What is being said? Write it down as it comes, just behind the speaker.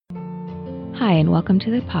Hi, and welcome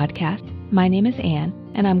to the podcast. My name is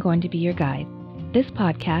Anne, and I'm going to be your guide. This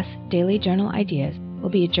podcast, Daily Journal Ideas,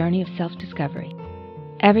 will be a journey of self-discovery.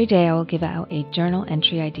 Every day I will give out a journal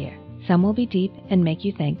entry idea. Some will be deep and make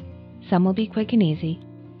you think. Some will be quick and easy.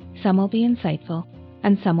 Some will be insightful,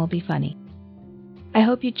 and some will be funny. I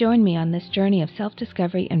hope you join me on this journey of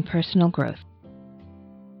self-discovery and personal growth.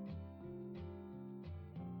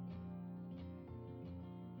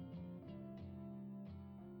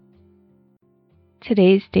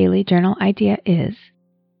 Today's daily journal idea is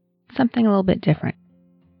something a little bit different.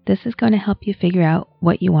 This is going to help you figure out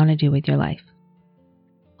what you want to do with your life.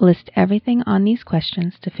 List everything on these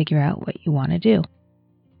questions to figure out what you want to do.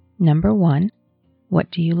 Number 1, what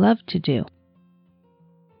do you love to do?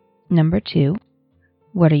 Number 2,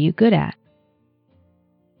 what are you good at?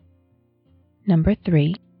 Number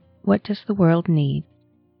 3, what does the world need?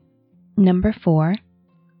 Number 4,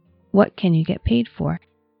 what can you get paid for?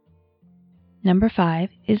 Number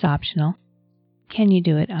 5 is optional. Can you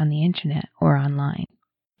do it on the internet or online?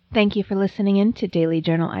 Thank you for listening in to Daily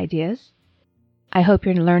Journal Ideas. I hope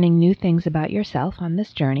you're learning new things about yourself on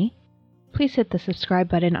this journey. Please hit the subscribe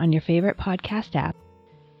button on your favorite podcast app.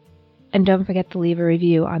 And don't forget to leave a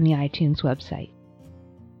review on the iTunes website.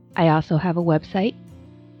 I also have a website,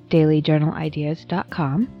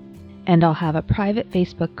 dailyjournalideas.com, and I'll have a private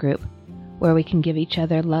Facebook group where we can give each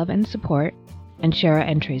other love and support and share our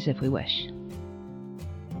entries if we wish.